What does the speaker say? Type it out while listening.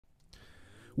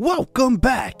Welcome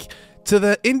back to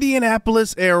the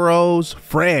Indianapolis Aeros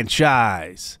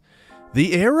franchise.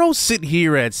 The Aeros sit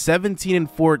here at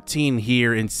 17-14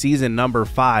 here in season number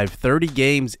 5, 30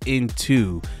 games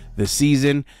into the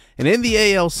season. And in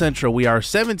the AL Central, we are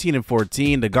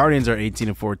 17-14, the Guardians are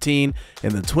 18-14,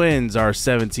 and the Twins are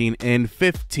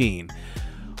 17-15.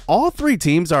 All three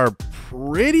teams are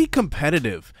pretty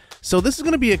competitive. So this is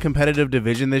going to be a competitive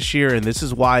division this year, and this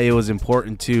is why it was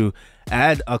important to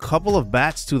add a couple of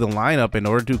bats to the lineup in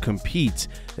order to compete,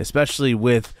 especially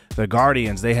with the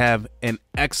Guardians. They have an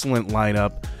excellent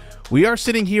lineup. We are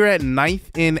sitting here at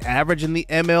 9th in average in the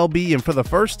MLB, and for the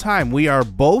first time, we are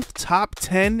both top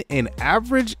 10 in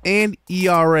average and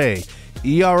ERA.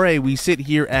 ERA, we sit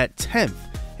here at 10th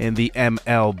in the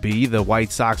MLB. The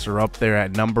White Sox are up there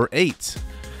at number 8.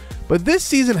 But this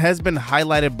season has been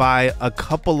highlighted by a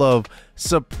couple of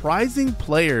surprising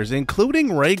players,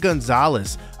 including Ray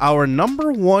Gonzales, our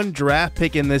 #1 draft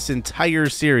pick in this entire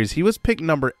series. He was picked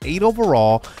number 8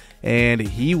 overall, and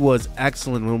he was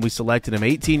excellent when we selected him.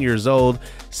 18 years old,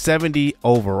 70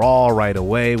 overall right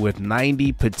away with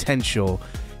 90 potential.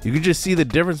 You can just see the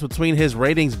difference between his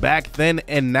ratings back then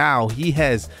and now. He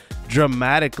has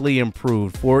dramatically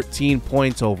improved, 14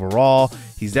 points overall.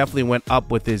 He's definitely went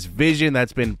up with his vision.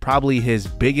 That's been probably his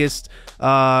biggest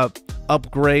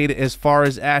upgrade as far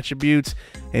as attributes,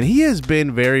 and he has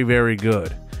been very, very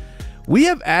good. We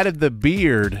have added the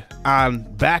beard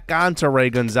back onto Ray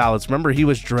Gonzales. Remember, he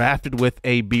was drafted with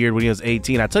a beard when he was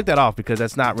 18. I took that off because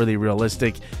that's not really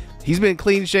realistic. He's been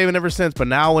clean shaven ever since, but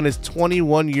now in his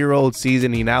 21-year-old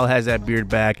season, he now has that beard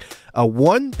back. A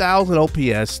 1,000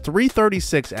 OPS,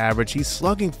 336 average. He's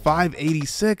slugging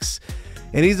 586,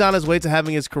 and he's on his way to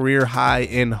having his career high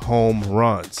in home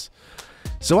runs.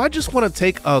 So I just want to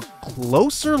take a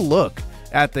closer look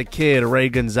at the kid, Ray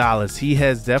Gonzales. He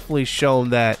has definitely shown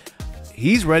that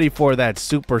he's ready for that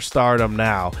superstardom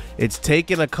now. It's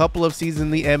taken a couple of seasons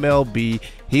in the MLB.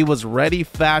 He was ready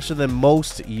faster than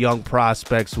most young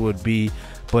prospects would be,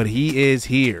 but he is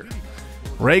here.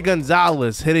 Ray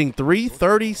Gonzales hitting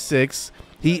 336.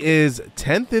 He is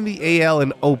 10th in the AL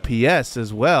in OPS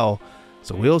as well.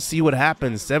 So we'll see what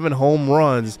happens. 7 home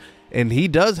runs. And he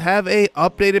does have a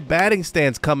updated batting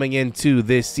stance coming into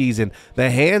this season.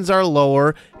 The hands are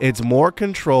lower, it's more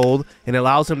controlled, and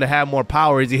allows him to have more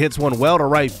power as he hits one well to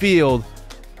right field,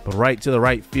 but right to the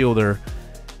right fielder.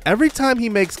 Every time he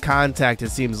makes contact, it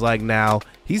seems like now,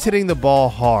 he's hitting the ball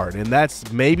hard, and that's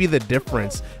maybe the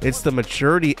difference. It's the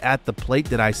maturity at the plate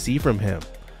that I see from him.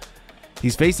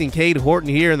 He's facing Cade Horton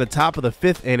here in the top of the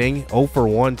 5th inning, 0 for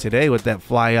 1 today with that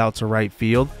fly out to right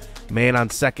field. Man on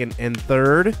second and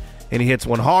third. And he hits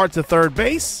one hard to third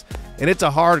base, and it's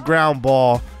a hard ground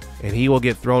ball, and he will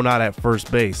get thrown out at first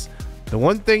base. The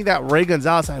one thing that Ray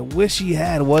Gonzales I wish he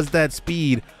had was that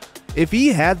speed. If he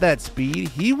had that speed,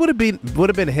 he would have been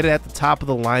hit at the top of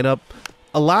the lineup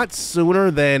a lot sooner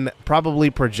than probably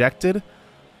projected.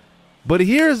 But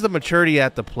here's the maturity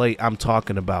at the plate I'm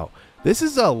talking about. This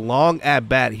is a long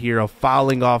at-bat here of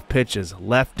fouling off pitches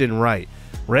left and right.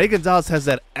 Ray Gonzales has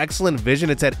that excellent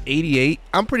vision. It's at 88.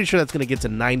 I'm pretty sure that's going to get to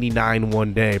 99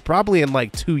 one day, probably in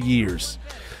like 2 years.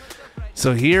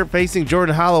 So here facing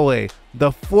Jordan Holloway,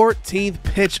 the 14th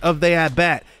pitch of the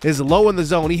at-bat is low in the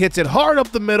zone. He hits it hard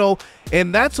up the middle,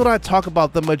 and that's what I talk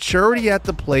about, the maturity at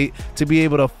the plate to be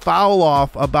able to foul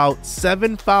off about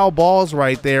 7 foul balls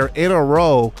right there in a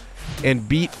row and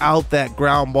beat out that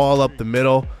ground ball up the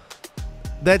middle.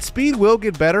 That speed will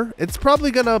get better. It's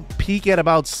probably going to peak at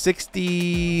about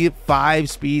 65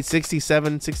 speed,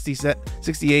 67,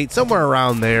 68, somewhere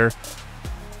around there.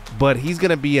 But he's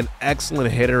going to be an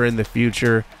excellent hitter in the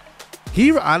future.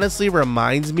 He honestly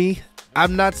reminds me,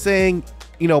 I'm not saying,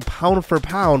 you know, pound for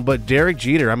pound, but Derek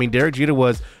Jeter. I mean, Derek Jeter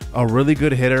was a really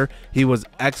good hitter. He was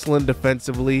excellent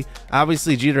defensively.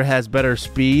 Obviously, Jeter has better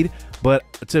speed. But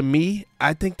to me,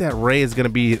 I think that Ray is going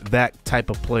to be that type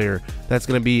of player that's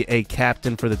going to be a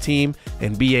captain for the team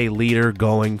and be a leader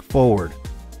going forward.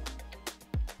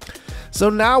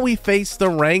 So now we face the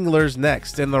Wranglers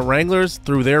next, and the Wranglers,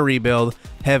 through their rebuild,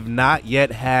 have not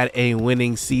yet had a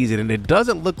winning season, and it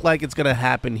doesn't look like it's going to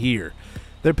happen here.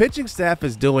 Their pitching staff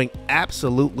is doing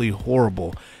absolutely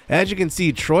horrible. As you can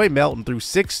see, Troy Melton through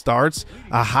 6 starts,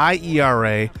 a high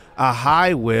ERA, a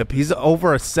high whip. He's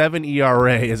over a 7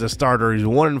 ERA as a starter. He's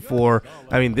 1-4.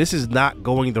 I mean, this is not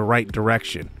going the right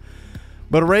direction.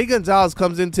 But Ray Gonzales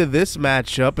comes into this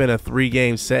matchup in a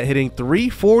 3-game set, hitting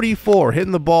 .344,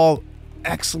 hitting the ball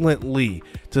excellently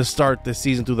to start the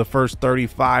season through the first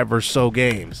 35 or so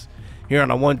games. Here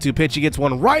on a 1-2 pitch, he gets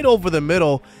one right over the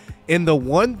middle. And the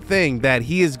one thing that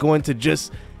he is going to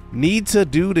just need to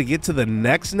do to get to the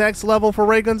next level for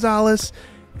Ray Gonzales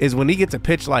is when he gets a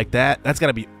pitch like that, that's got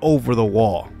to be over the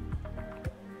wall.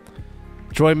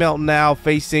 Troy Melton now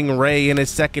facing Ray in his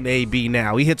second AB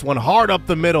now. He hits one hard up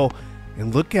the middle,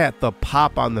 and look at the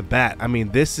pop on the bat. I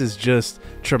mean, this is just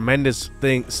tremendous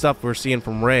stuff we're seeing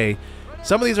from Ray.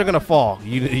 Some of these are going to fall.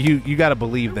 You got to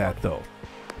believe that, though.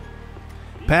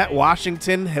 Pat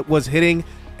Washington was hitting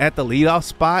at the leadoff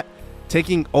spot,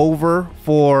 taking over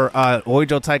for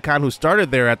Ojo Taikon, who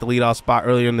started there at the leadoff spot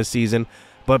earlier in the season.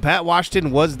 But Pat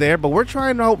Washington was there, but we're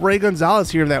trying to help Ray Gonzales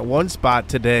here in that one spot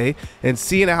today and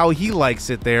seeing how he likes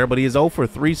it there. But he is 0 for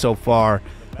 3 so far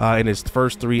in his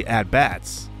first 3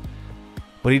 at-bats.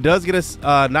 But he does get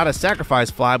not a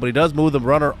sacrifice fly, but he does move the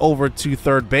runner over to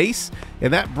third base.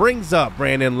 And that brings up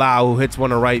Brandon Lau, who hits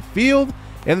one to right field.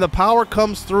 And the power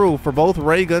comes through for both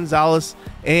Ray Gonzales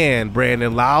and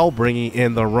Brandon Lau, bringing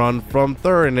in the run from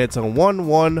third. And it's a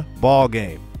 1-1 ball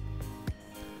game.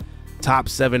 Top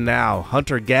 7 now.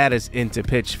 Hunter Gaddis into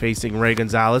pitch facing Ray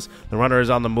Gonzales. The runner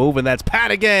is on the move, and that's Pat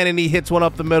again, and he hits one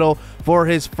up the middle for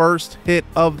his first hit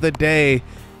of the day,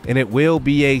 and it will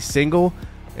be a single.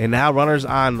 And now runners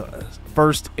on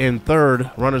first and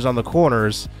third, runners on the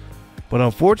corners. But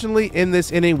unfortunately, in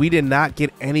this inning, we did not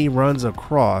get any runs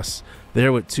across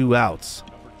there with 2 outs.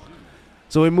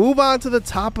 So we move on to the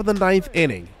top of the 9th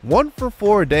inning. 1 for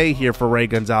 4 a day here for Ray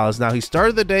Gonzales. Now, he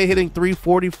started the day hitting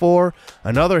 344.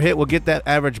 Another hit will get that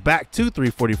average back to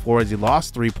 344 as he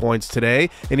lost 3 points today.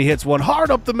 And he hits one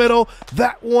hard up the middle.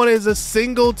 That one is a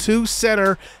single to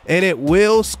center, and it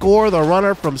will score the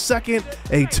runner from second.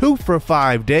 A 2 for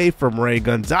 5 day from Ray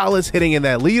Gonzales, hitting in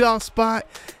that leadoff spot.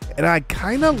 And I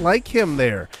kind of like him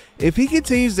there. If he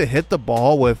continues to hit the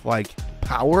ball with like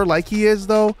power like he is,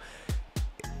 though,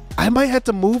 I might have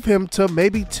to move him to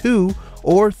maybe 2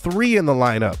 or 3 in the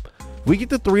lineup. We get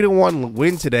the 3-1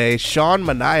 win today. Sean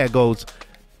Manaea goes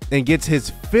and gets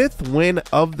his 5th win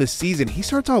of the season. He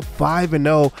starts out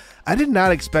 5-0. I did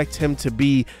not expect him to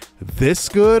be this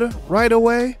good right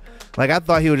away. Like, I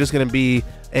thought he was just going to be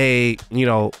a,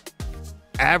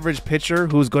 average pitcher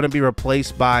who's going to be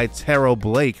replaced by Terrell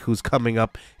Blake, who's coming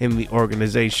up in the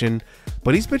organization.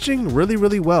 But he's pitching really,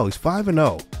 really well. He's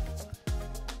 5-0.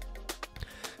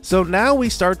 So now we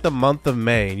start the month of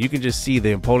May, and you can just see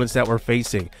the opponents that we're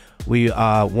facing. We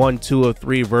won 2 of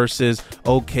 3 versus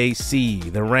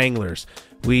OKC, the Wranglers.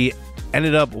 We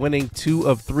ended up winning 2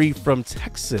 of 3 from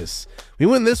Texas. We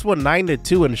win this one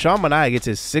 9-2, and Sean Manaea gets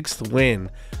his 6th win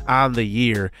on the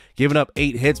year, giving up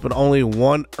 8 hits, but only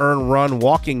 1 earned run,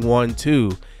 walking 1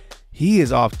 too. He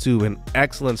is off to an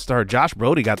excellent start. Josh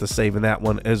Brody got the save in that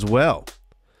one as well.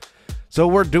 So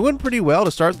we're doing pretty well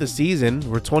to start the season.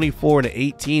 We're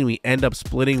 24-18. We end up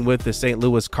splitting with the St.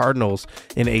 Louis Cardinals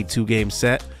in a 2-game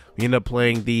set. We end up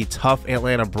playing the tough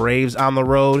Atlanta Braves on the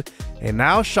road. And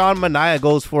now Sean Manaea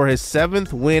goes for his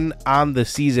 7th win on the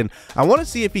season. I want to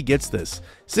see if he gets this.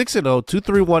 6-0,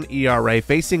 2.31 ERA,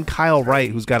 facing Kyle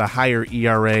Wright, who's got a higher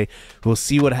ERA. We'll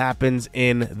see what happens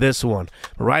in this one.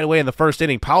 But right away in the first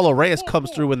inning, Paulo Reyes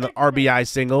comes through in the RBI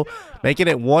single, making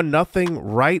it 1-0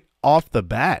 right off the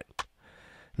bat.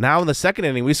 Now in the second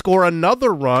inning, we score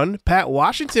another run. Pat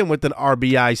Washington with an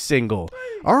RBI single.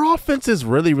 Our offense is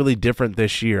really, really different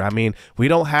this year. I mean, we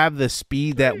don't have the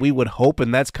speed that we would hope,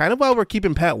 and that's kind of why we're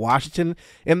keeping Pat Washington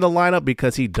in the lineup,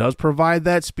 because he does provide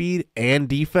that speed and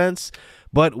defense.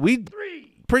 But we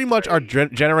pretty much are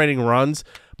generating runs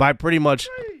by pretty much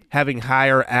having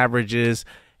higher averages,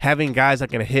 having guys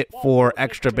that can hit for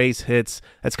extra base hits.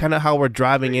 That's kind of how we're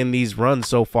driving in these runs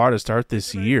so far to start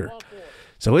this year.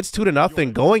 So it's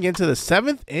 2-0 going into the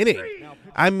 7th inning.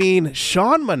 I mean,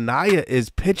 Sean Manaea is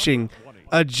pitching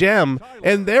a gem,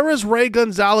 and there is Ray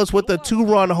Gonzales with a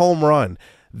 2-run home run.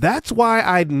 That's why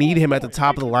I need him at the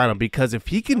top of the lineup, because if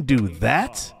he can do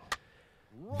that,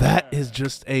 that is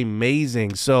just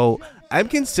amazing. So I'm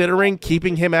considering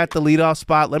keeping him at the leadoff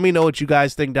spot. Let me know what you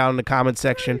guys think down in the comment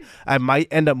section. I might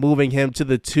end up moving him to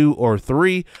the 2 or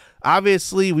 3.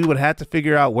 Obviously, we would have to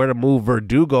figure out where to move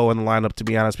Verdugo in the lineup, to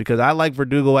be honest, because I like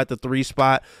Verdugo at the 3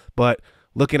 spot, but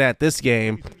looking at this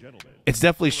game, it's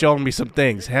definitely showing me some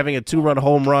things. Having a 2-run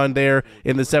home run there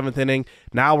in the 7th inning.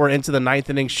 Now we're into the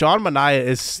 9th inning. Sean Manaea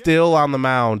is still on the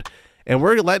mound, and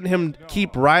we're letting him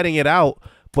keep riding it out,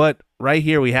 but right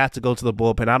here we have to go to the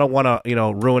bullpen. I don't want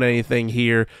to, ruin anything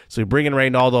here, so we bring in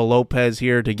Reynaldo Lopez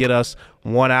here to get us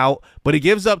 1 out, but he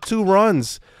gives up 2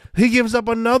 runs. He gives up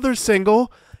another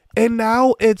single. And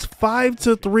now it's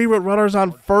 5-3 with runners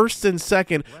on first and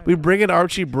second. We bring in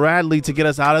Archie Bradley to get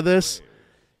us out of this,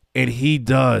 and he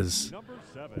does.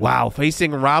 Wow,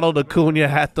 facing Ronald Acuna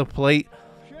at the plate.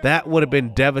 That would have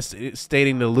been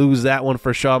devastating to lose that one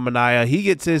for Sean Manaea. He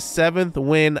gets his 7th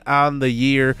win on the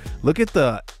year. Look at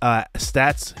the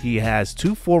stats he has.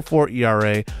 2.44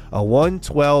 ERA, a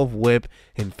 1.12 whip,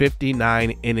 and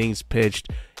 59 innings pitched.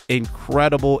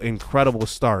 Incredible, incredible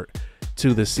start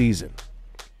to the season.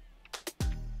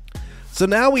 So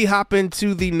now we hop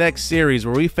into the next series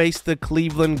where we face the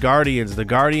Cleveland Guardians. The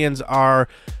Guardians are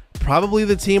probably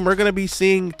the team we're going to be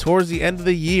seeing towards the end of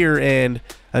the year, and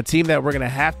a team that we're going to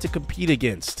have to compete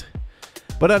against.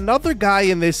 But another guy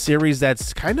in this series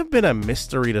that's kind of been a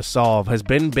mystery to solve has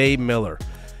been Babe Miller.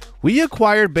 We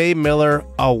acquired Babe Miller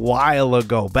a while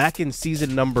ago, back in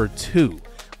season number 2.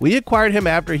 We acquired him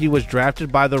after he was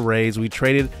drafted by the Rays. We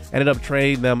ended up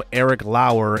trading them Eric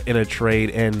Lauer in a trade,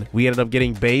 and we ended up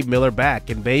getting Babe Miller back.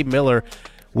 And Babe Miller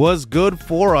was good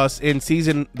for us in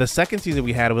the second season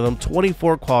we had with him.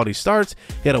 24 quality starts.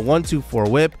 He had a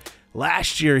 1.24 whip.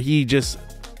 Last year, he just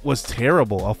was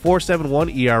terrible. A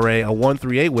 4.71 ERA, a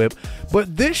 1.38 whip.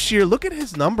 But this year, look at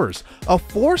his numbers. A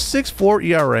 4.64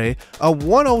 ERA, a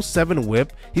 1.07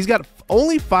 whip. He's got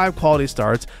only 5 quality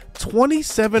starts,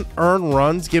 27 earned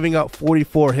runs, giving up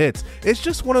 44 hits. It's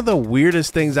just one of the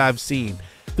weirdest things I've seen.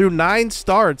 Through 9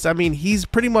 starts, I mean, he's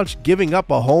pretty much giving up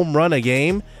a home run a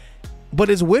game, but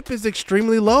his whip is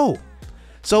extremely low.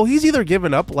 So he's either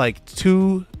giving up like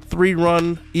 2,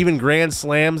 3-run, even grand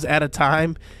slams at a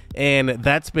time, and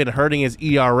that's been hurting his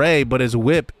ERA, but his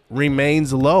whip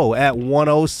remains low at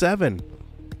 1.07.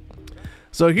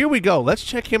 So here we go. Let's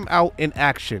check him out in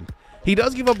action. He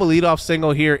does give up a leadoff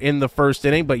single here in the first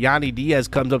inning, but Yandy Diaz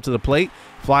comes up to the plate.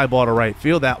 Fly ball to right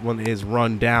field. That one is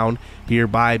run down here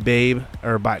by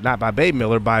not by Babe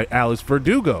Miller, by Alex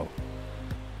Verdugo.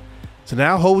 So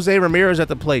now Jose Ramirez at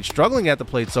the plate, struggling at the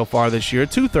plate so far this year.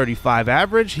 235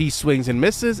 average. He swings and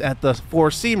misses at the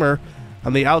 4-seamer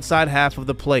on the outside half of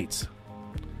the plate.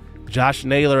 Josh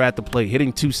Naylor at the plate,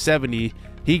 hitting 270.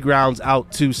 He grounds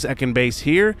out to second base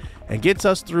here and gets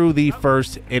us through the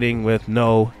first inning with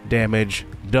no damage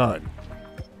done.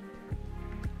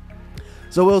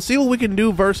 So we'll see what we can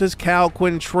do versus Cal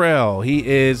Quantrill. He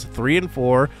is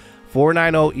 3-4,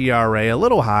 4.90 ERA, a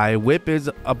little high. Whip is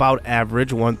about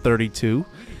average, 132.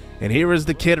 And here is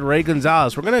the kid, Ray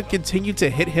Gonzales. We're going to continue to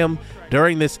hit him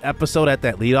during this episode at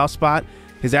that leadoff spot.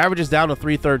 His average is down to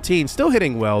 313, still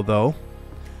hitting well though.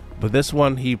 But this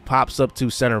one, he pops up to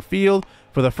center field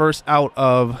for the first out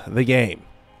of the game.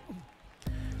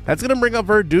 That's going to bring up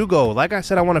Verdugo. Like I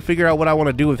said, I want to figure out what I want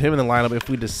to do with him in the lineup if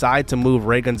we decide to move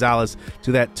Ray Gonzales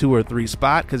to that 2 or 3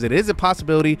 spot, because it is a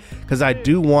possibility, because I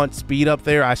do want speed up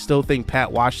there. I still think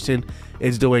Pat Washington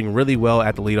is doing really well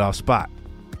at the leadoff spot.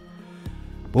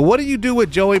 But what do you do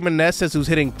with Joey Meneses, who's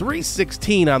hitting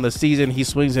 316 on the season? He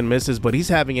swings and misses, but he's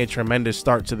having a tremendous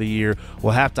start to the year.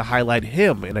 We'll have to highlight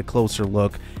him in a closer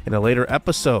look in a later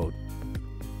episode.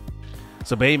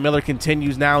 So Babe Miller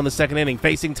continues now in the second inning,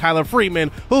 facing Tyler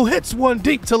Freeman, who hits one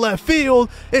deep to left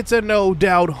field. It's a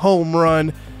no-doubt home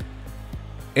run.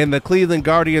 And the Cleveland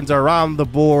Guardians are on the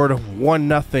board,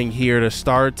 1-0 here to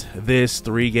start this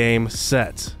 3-game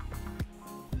set.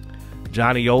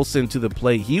 Johnny Olson to the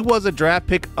plate. He was a draft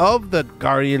pick of the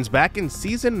Guardians back in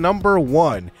season number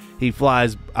 1. He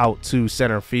flies out to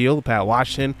center field. Pat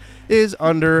Washington is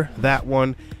under that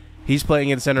one. He's playing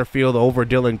in center field over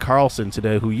Dylan Carlson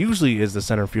today, who usually is the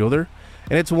center fielder,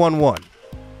 and it's 1-1.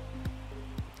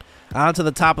 On to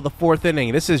the top of the 4th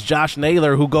inning. This is Josh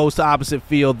Naylor, who goes to opposite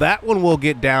field. That one will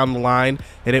get down the line,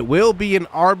 and it will be an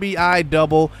RBI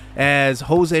double as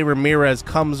Jose Ramirez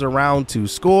comes around to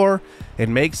score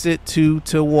and makes it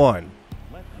 2-1.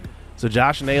 So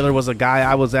Josh Naylor was a guy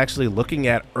I was actually looking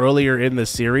at earlier in the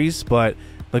series, but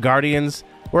the Guardians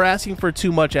were asking for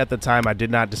too much at the time. I did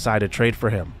not decide to trade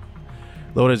for him.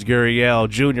 Lourdes Gurriel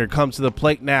Jr. comes to the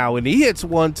plate now, and he hits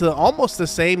one to almost the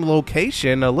same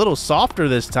location, a little softer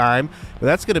this time, but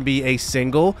that's going to be a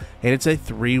single, and it's a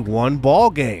 3-1 ball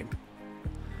game.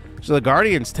 So the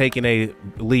Guardians taking a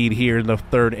lead here in the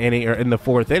 3rd inning, or in the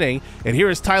 4th inning, and here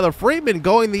is Tyler Freeman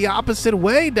going the opposite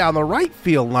way down the right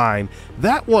field line.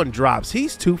 That one drops.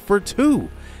 He's 2 for 2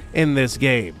 in this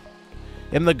game.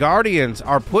 And the Guardians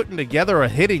are putting together a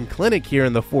hitting clinic here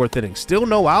in the 4th inning. Still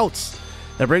no outs.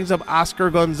 That brings up Oscar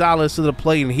Gonzalez to the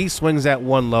plate, and he swings at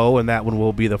one low, and that one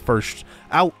will be the first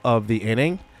out of the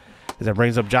inning. As that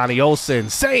brings up Johnny Olson.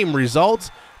 Same result.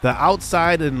 The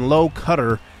outside and low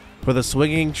cutter for the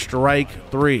swinging strike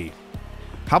 3.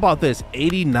 How about this?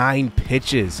 89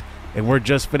 pitches, and we're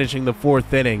just finishing the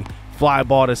 4th inning. Fly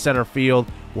ball to center field.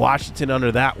 Washington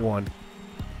under that one.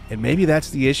 And maybe that's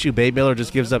the issue. Babe Miller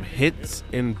just gives up hits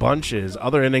in bunches.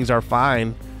 Other innings are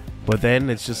fine, but then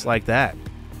it's just like that.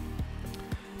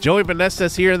 Joey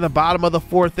Meneses here in the bottom of the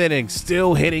 4th inning,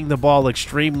 still hitting the ball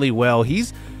extremely well. He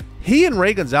and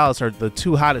Ray Gonzales are the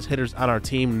 2 hottest hitters on our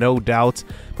team, no doubt.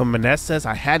 But Meneses,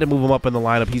 I had to move him up in the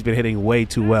lineup. He's been hitting way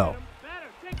too well.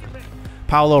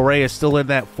 Paulo Ray is still in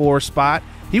that 4 spot.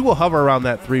 He will hover around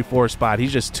that 3-4 spot.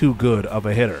 He's just too good of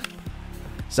a hitter.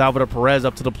 Salvador Perez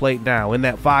up to the plate now in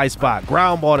that 5 spot.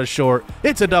 Ground ball to short.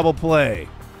 It's a double play.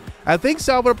 I think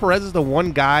Salvador Perez is the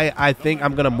one guy I think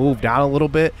I'm going to move down a little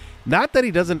bit. Not that he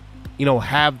doesn't,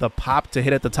 have the pop to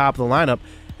hit at the top of the lineup.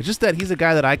 It's just that he's a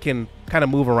guy that I can kind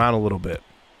of move around a little bit.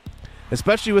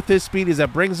 Especially with his speed, as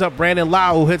that brings up Brandon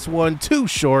Lau, who hits one too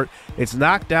short. It's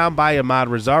knocked down by Ahmad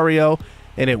Rosario,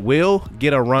 and it will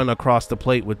get a run across the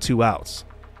plate with 2 outs.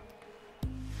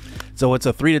 So it's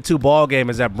a 3-2 ball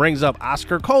game, as that brings up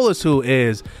Oscar Colas, who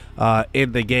is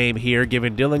in the game here,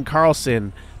 giving Dylan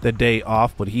Carlson the day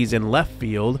off, but he's in left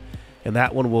field, and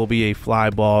that one will be a fly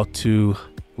ball to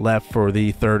left for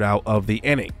the 3rd out of the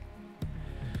inning.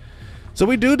 So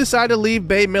we do decide to leave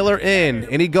Babe Miller in,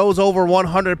 and he goes over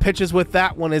 100 pitches with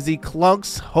that one as he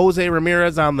clunks Jose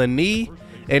Ramirez on the knee,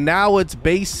 and now it's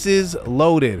bases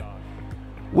loaded.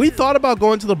 We thought about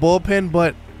going to the bullpen,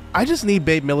 but I just need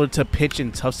Babe Miller to pitch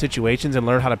in tough situations and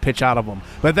learn how to pitch out of them.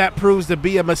 But that proves to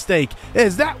be a mistake,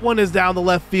 as that one is down the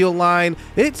left field line.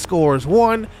 It scores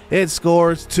 1, it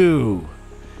scores 2.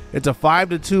 It's a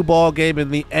 5-2 ball game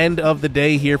in the end of the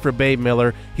day here for Babe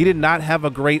Miller. He did not have a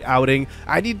great outing.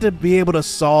 I need to be able to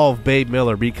solve Babe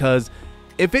Miller, because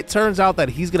if it turns out that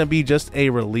he's going to be just a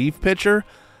relief pitcher,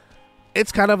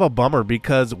 it's kind of a bummer,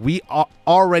 because we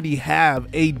already have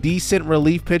a decent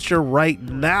relief pitcher right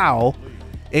now,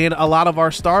 and a lot of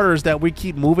our starters that we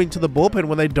keep moving to the bullpen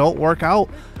when they don't work out.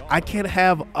 I can't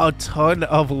have a ton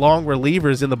of long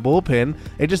relievers in the bullpen.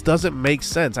 It just doesn't make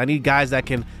sense. I need guys that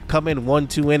can come in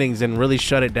 1-2 innings and really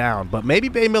shut it down. But maybe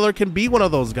Babe Miller can be one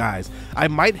of those guys. I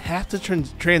might have to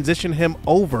transition him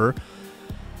over.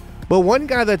 But one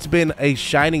guy that's been a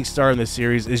shining star in this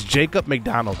series is Jacob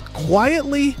McDonald.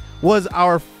 Quietly was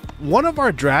one of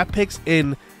our draft picks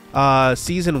in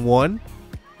season 1.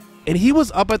 And he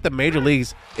was up at the major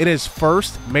leagues in his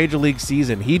first major league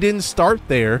season. He didn't start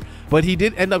there, but he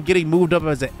did end up getting moved up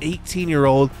as an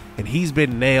 18-year-old, and he's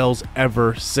been nails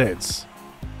ever since.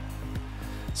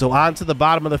 So on to the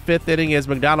bottom of the 5th inning as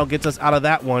McDonald gets us out of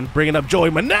that one, bringing up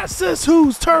Joey Meneses,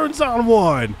 who turns on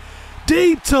one.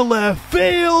 Deep to left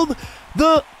field.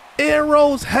 The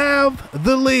Arrows have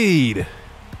the lead.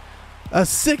 A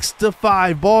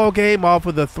 6-5 ball game off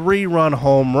of the 3-run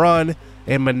home run.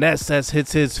 And Meneses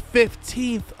hits his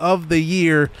 15th of the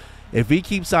year. If he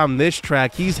keeps on this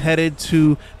track, he's headed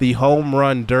to the home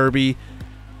run derby.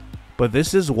 But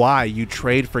this is why you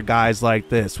trade for guys like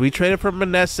this. We traded for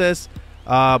Meneses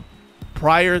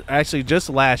just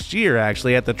last year,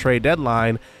 at the trade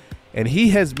deadline. And he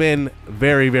has been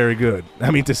very, very good. I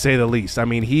mean, to say the least. I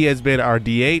mean, he has been our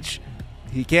DH.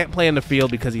 He can't play in the field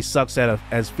because he sucks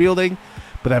as fielding.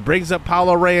 But that brings up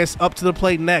Paulo Reyes up to the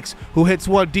plate next, who hits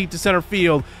one deep to center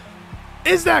field.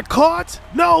 Is that caught?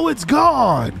 No, it's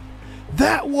gone.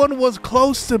 That one was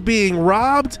close to being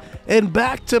robbed, and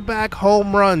back-to-back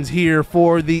home runs here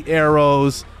for the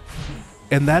Arrows.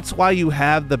 And that's why you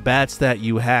have the bats that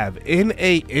you have. In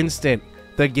an instant,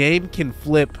 the game can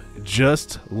flip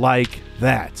just like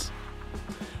that.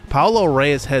 Paulo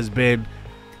Reyes has been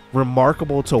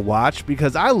remarkable to watch,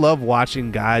 because I love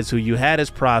watching guys who you had as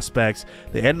prospects.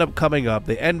 They end up coming up,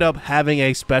 they end up having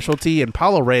a specialty, and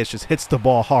Paulo Reyes just hits the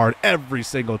ball hard every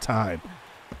single time.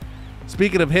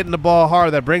 Speaking of hitting the ball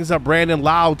hard, that brings up Brandon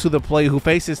Lau to the plate, who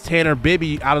faces Tanner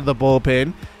Bibby out of the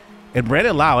bullpen. And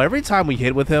Brandon Lau, every time we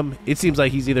hit with him, it seems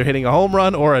like he's either hitting a home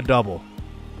run or a double.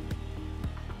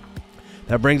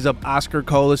 That brings up Oscar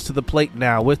Colas to the plate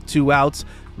now with 2 outs.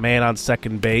 Man on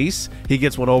second base. He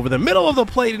gets one over the middle of the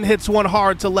plate and hits one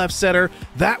hard to left center.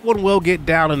 That one will get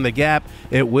down in the gap.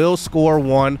 It will score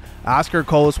 1. Oscar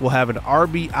Colas will have an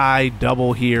RBI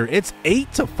double here. It's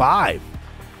 8-5.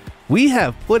 We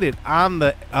have put it on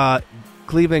the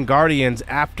Cleveland Guardians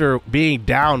after being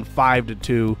down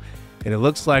 5-2. And it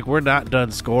looks like we're not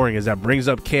done scoring, as that brings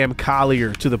up Cam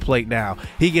Collier to the plate now.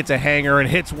 He gets a hanger and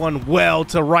hits one well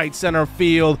to right center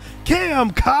field.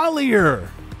 Cam Collier!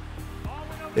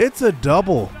 It's a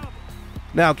double.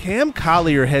 Now, Cam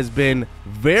Collier has been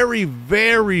very,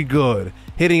 very good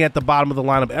hitting at the bottom of the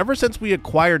lineup ever since we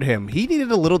acquired him. He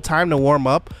needed a little time to warm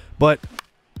up, but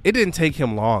it didn't take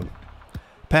him long.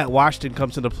 Pat Washington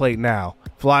comes to the plate now.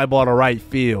 Fly ball to right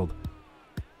field.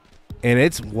 And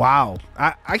it's wow.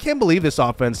 I can't believe this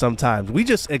offense sometimes. We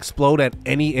just explode at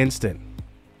any instant.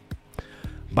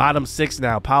 Bottom 6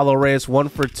 now. Paulo Reyes 1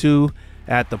 for 2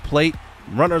 at the plate.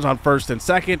 Runners on first and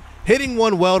second. hitting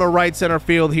one well to right center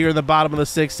field here in the bottom of the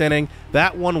 6th inning.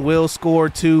 That one will score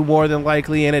 2 more than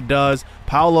likely, and it does.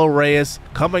 Paulo Reyes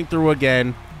coming through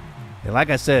again. And like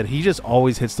I said, he just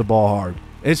always hits the ball hard.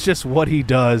 It's just what he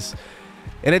does.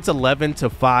 And it's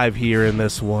 11-5 here in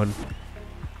this one.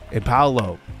 And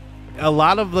Paulo, a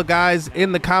lot of the guys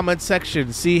in the comment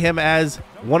section see him as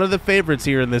one of the favorites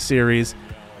here in this series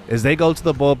as they go to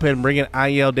the bullpen, bring in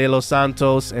Aniel De Los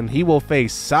Santos, and he will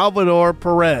face Salvador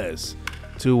Perez.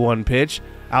 2-1 pitch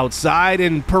outside,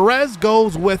 and Perez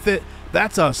goes with it.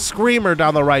 That's a screamer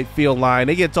down the right field line.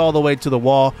 It gets all the way to the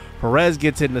wall. Perez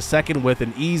gets into second with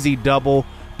an easy double,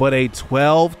 but a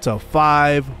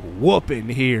 12-5 whooping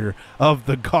here of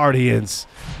the Guardians.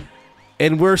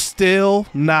 And we're still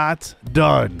not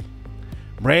done.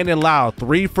 Brandon Lau,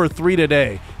 3 for 3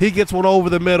 today. He gets one over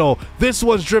the middle. This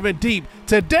one's driven deep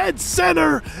to dead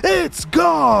center. It's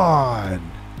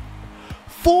gone.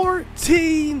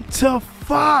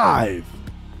 14-5.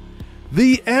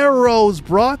 The Arrows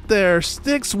brought their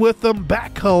sticks with them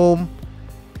back home.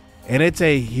 And it's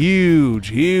a huge,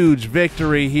 huge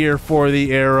victory here for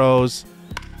the Arrows.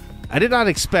 I did not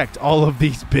expect all of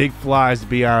these big flies, to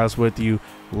be honest with you.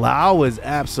 Lau is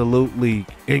absolutely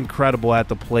incredible at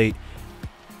the plate.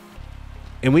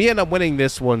 And we end up winning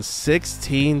this one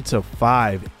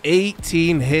 16-5.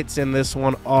 18 hits in this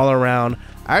one all around.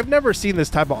 I've never seen this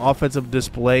type of offensive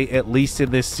display, at least in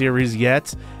this series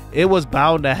yet. It was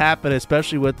bound to happen,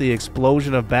 especially with the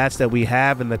explosion of bats that we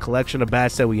have and the collection of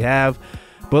bats that we have.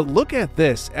 But look at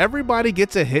this. Everybody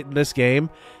gets a hit in this game.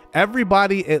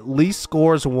 Everybody at least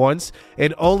scores once,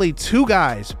 and only 2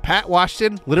 guys, Pat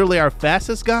Washington, literally our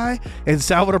fastest guy, and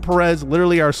Salvador Perez,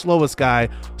 literally our slowest guy,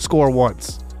 score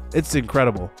once. It's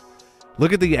incredible.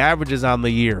 Look at the averages on the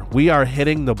year. We are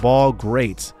hitting the ball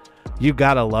great. You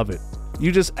gotta love it.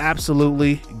 You just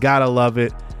absolutely gotta love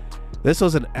it. This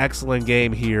was an excellent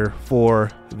game here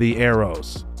for the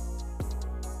Arrows.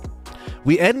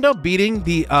 We end up beating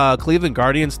the Cleveland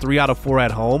Guardians 3 out of 4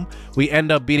 at home. We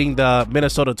end up beating the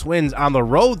Minnesota Twins on the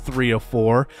road 3 of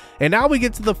 4. And now we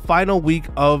get to the final week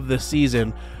of the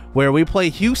season where we play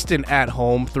Houston at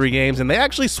home 3 games, and they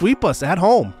actually sweep us at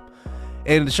home.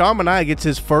 And Sean Manaea gets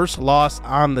his first loss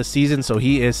on the season, so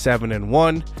he is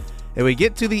 7-1. And we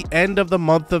get to the end of the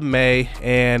month of May,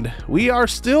 and we are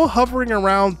still hovering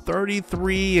around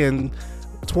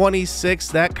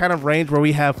 33-26, that kind of range where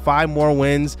we have 5 more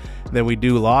wins than we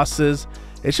do losses.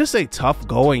 It's just a tough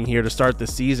going here to start the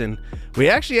season. We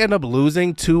actually end up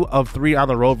losing 2 of 3 on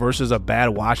the road versus a bad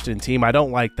Washington team. I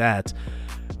don't like that.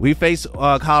 We face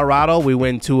Colorado. We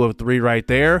win 2 of 3 right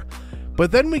there.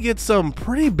 But then we get some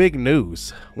pretty big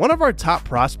news. One of our top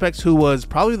prospects, who was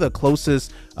probably the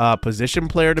closest position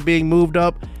player to being moved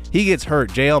up, he gets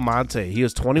hurt. J. Almonte. He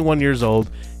is 21 years old.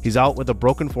 He's out with a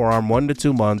broken forearm, 1 to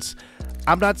 2 months.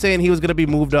 I'm not saying he was going to be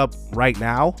moved up right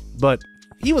now, but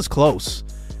he was close.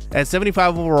 At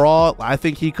 75 overall, I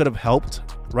think he could have helped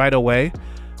right away,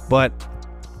 but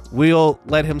we'll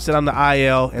let him sit on the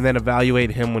IL and then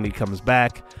evaluate him when he comes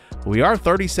back. We are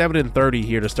 37-30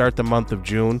 here to start the month of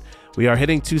June. We are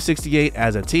hitting 268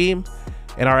 as a team,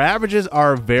 and our averages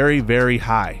are very, very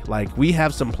high. Like, we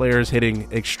have some players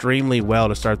hitting extremely well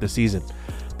to start the season.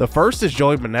 The first is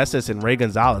Joey Meneses and Ray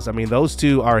Gonzales. I mean, those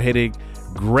two are hitting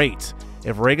great.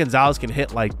 If Ray Gonzales can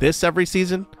hit like this every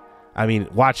season, I mean,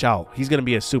 watch out. He's going to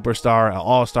be a superstar, an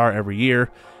all-star every year.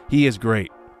 He is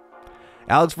great.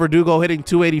 Alex Verdugo hitting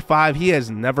 285. He has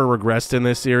never regressed in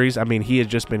this series. I mean, he has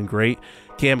just been great.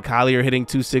 Cam Collier hitting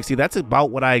 260. That's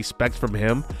about what I expect from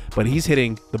him, but he's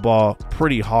hitting the ball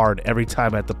pretty hard every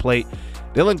time at the plate.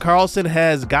 Dylan Carlson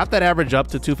has got that average up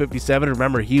to 257.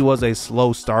 Remember, he was a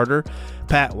slow starter.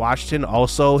 Pat Washington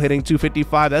also hitting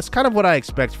 255. That's kind of what I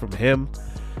expect from him.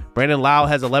 Brandon Lau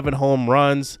has 11 home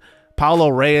runs. Paulo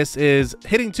Reyes is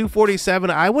hitting 247.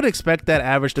 I would expect that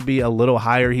average to be a little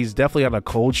higher. He's definitely on a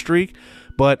cold streak,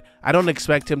 but I don't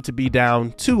expect him to be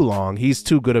down too long. He's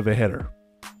too good of a hitter.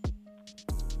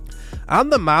 On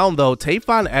the mound, though,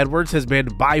 Tayfon Edwards has been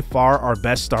by far our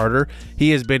best starter.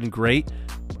 He has been great.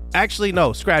 Actually,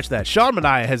 no, scratch that. Sean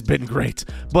Manaea has been great,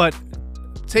 but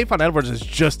Tayfon Edwards is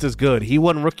just as good. He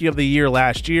won Rookie of the Year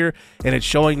last year, and it's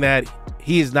showing that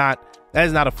he is not, that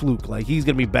is not a fluke. Like, he's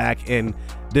going to be back and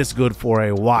this good for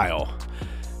a while.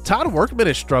 Todd Workman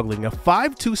is struggling. A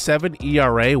 5.27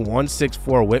 ERA,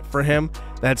 1.64 whip for him.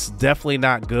 That's definitely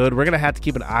not good. We're going to have to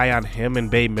keep an eye on him and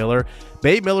Bay Miller.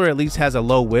 Bay Miller at least has a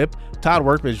low whip. Todd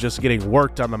Workman is just getting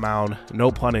worked on the mound,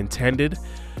 no pun intended.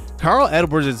 Carl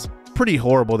Edwards is pretty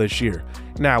horrible this year.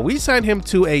 Now, we signed him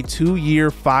to a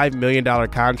 2-year, $5 million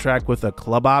contract with a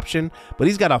club option, but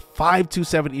he's got a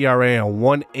 5.27 ERA and a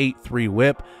 1.83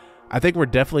 whip. I think we're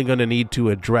definitely going to need to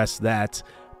address that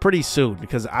pretty soon,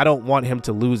 because I don't want him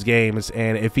to lose games.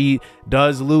 And if he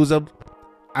does lose them,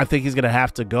 I think he's going to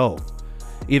have to go.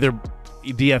 Either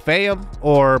DFA him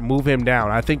or move him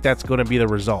down. I think that's going to be the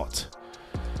result.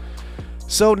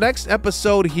 So next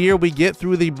episode here, we get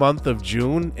through the month of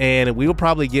June, and we will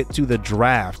probably get to the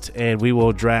draft, and we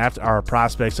will draft our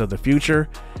prospects of the future.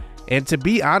 And to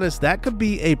be honest, that could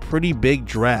be a pretty big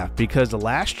draft, because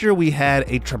last year we had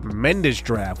a tremendous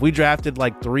draft. We drafted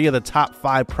like 3 of the top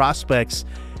 5 prospects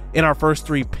in our first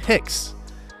 3 picks.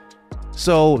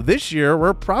 So this year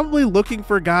we're probably looking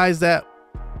for guys that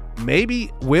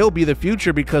maybe will be the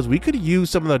future, because we could use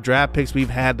some of the draft picks we've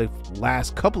had the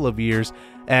last couple of years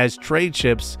as trade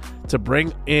chips to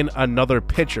bring in another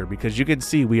pitcher, because you can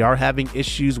see we are having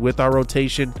issues with our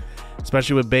rotation,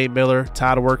 especially with Bay Miller,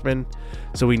 Todd Workman.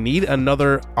 So we need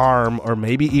another arm, or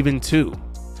maybe even 2.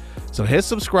 So hit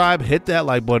subscribe, hit that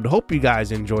like button. Hope you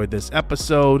guys enjoyed this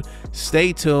episode.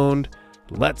 Stay tuned.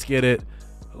 Let's get it.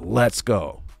 Let's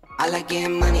go. I like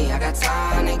getting money, I got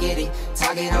time to get it.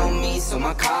 Target on me, so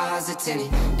my car's a tenant.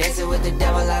 Dancing with the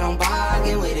devil, I don't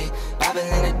bargain with it. Bobbing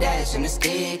in the dash, and the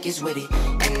stick is with it.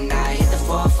 And I hit the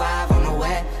 4-5 on the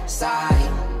west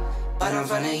side. But I'm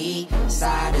from the east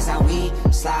side, this how we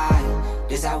slide.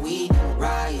 This how we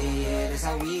ride, yeah, this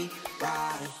how we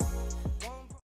ride.